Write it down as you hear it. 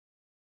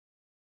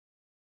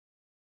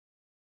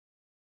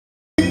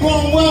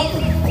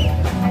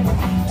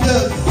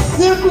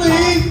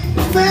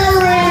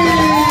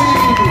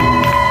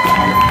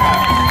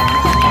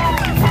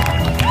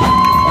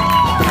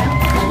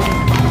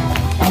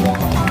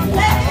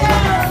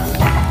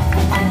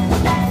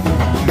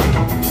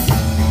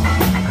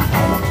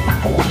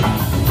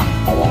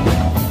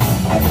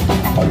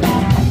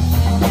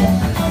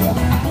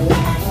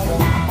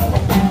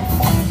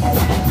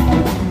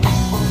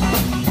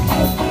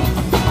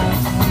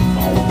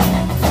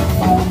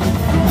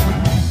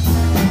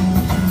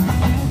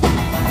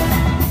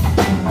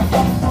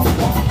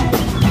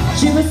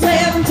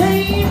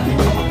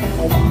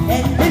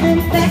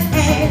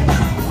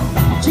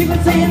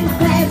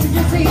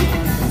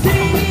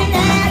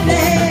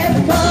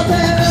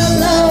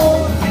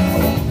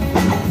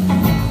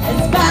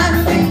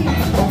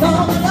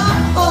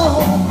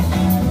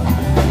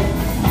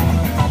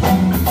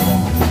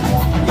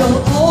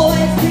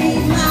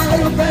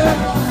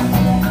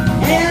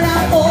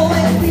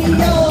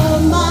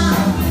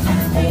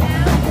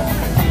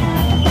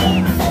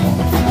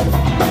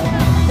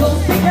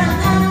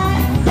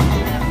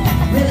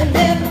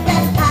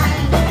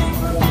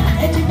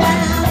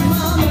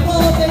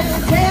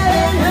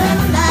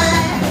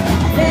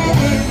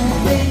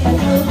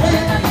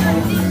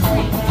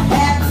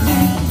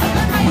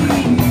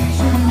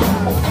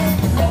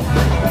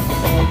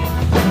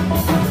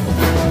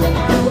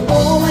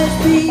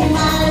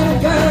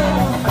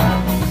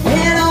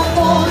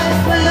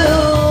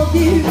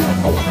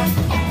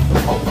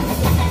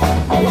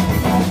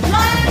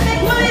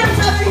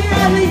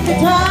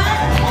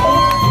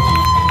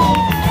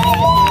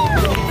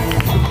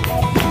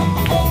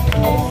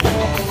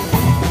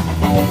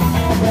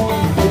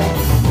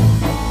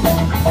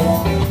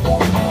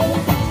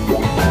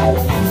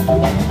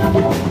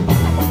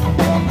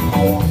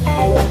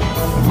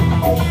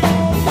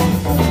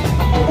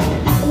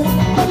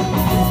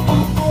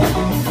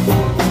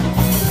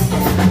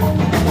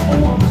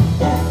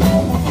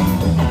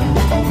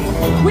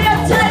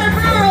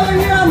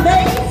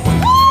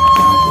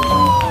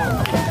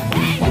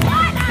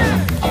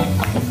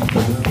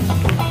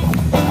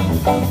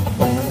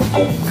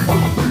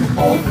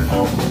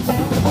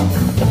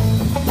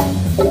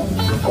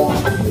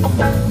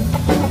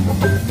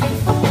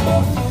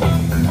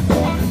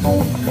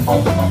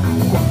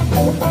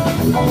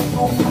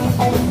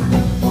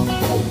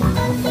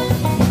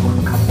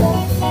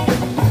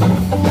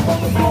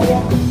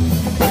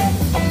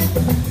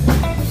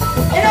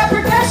And our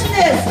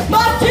percussionist,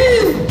 Bob Two.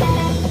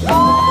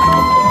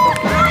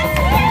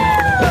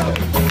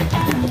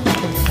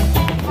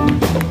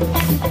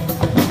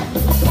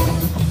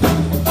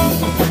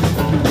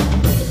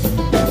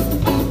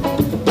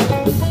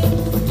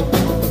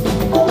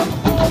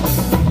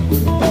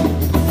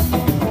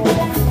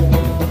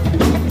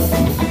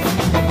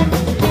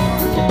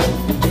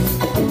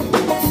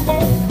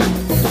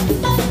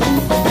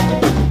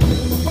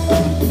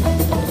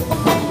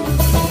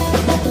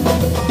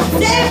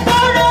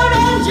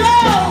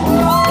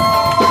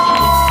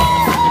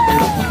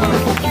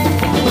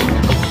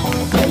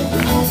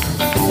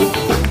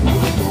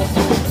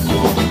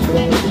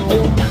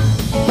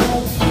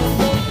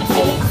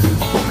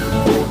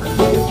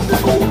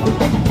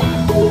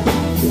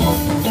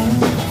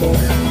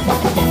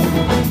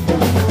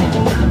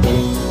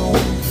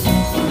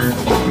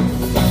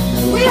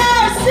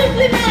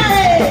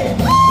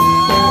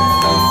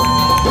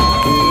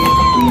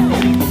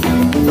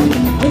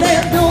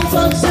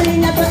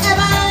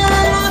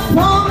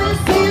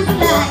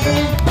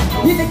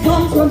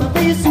 From a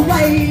face of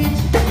rage,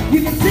 you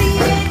can see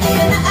it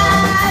in the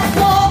eyes.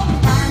 So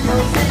find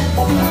yourself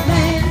a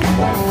man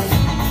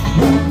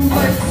who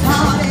works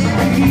hard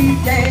every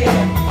day,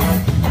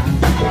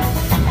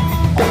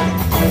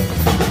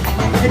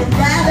 and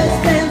rather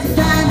stands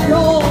behind the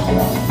door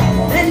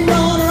than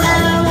run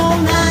around all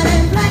night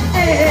in black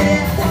air.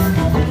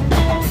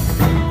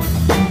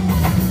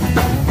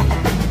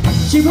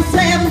 She was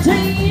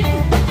 17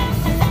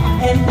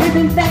 and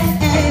living back.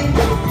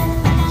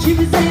 She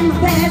was in my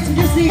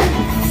passenger seat,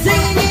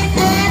 singing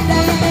and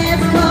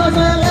dance, 'cause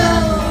her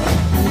love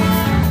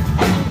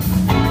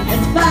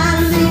has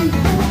finally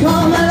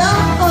come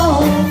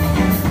along.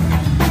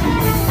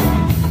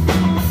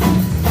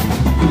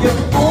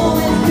 You'll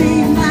always be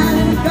my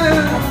little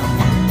girl,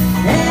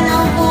 and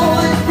I'll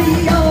always be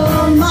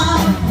your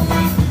mom.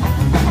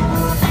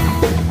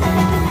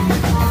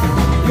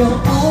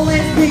 You'll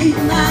always be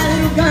my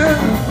little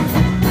girl,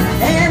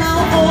 and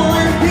I'll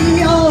always be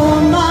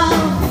your mom.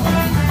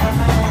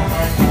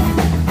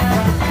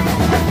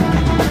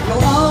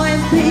 You'll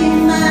always be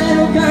my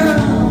little girl.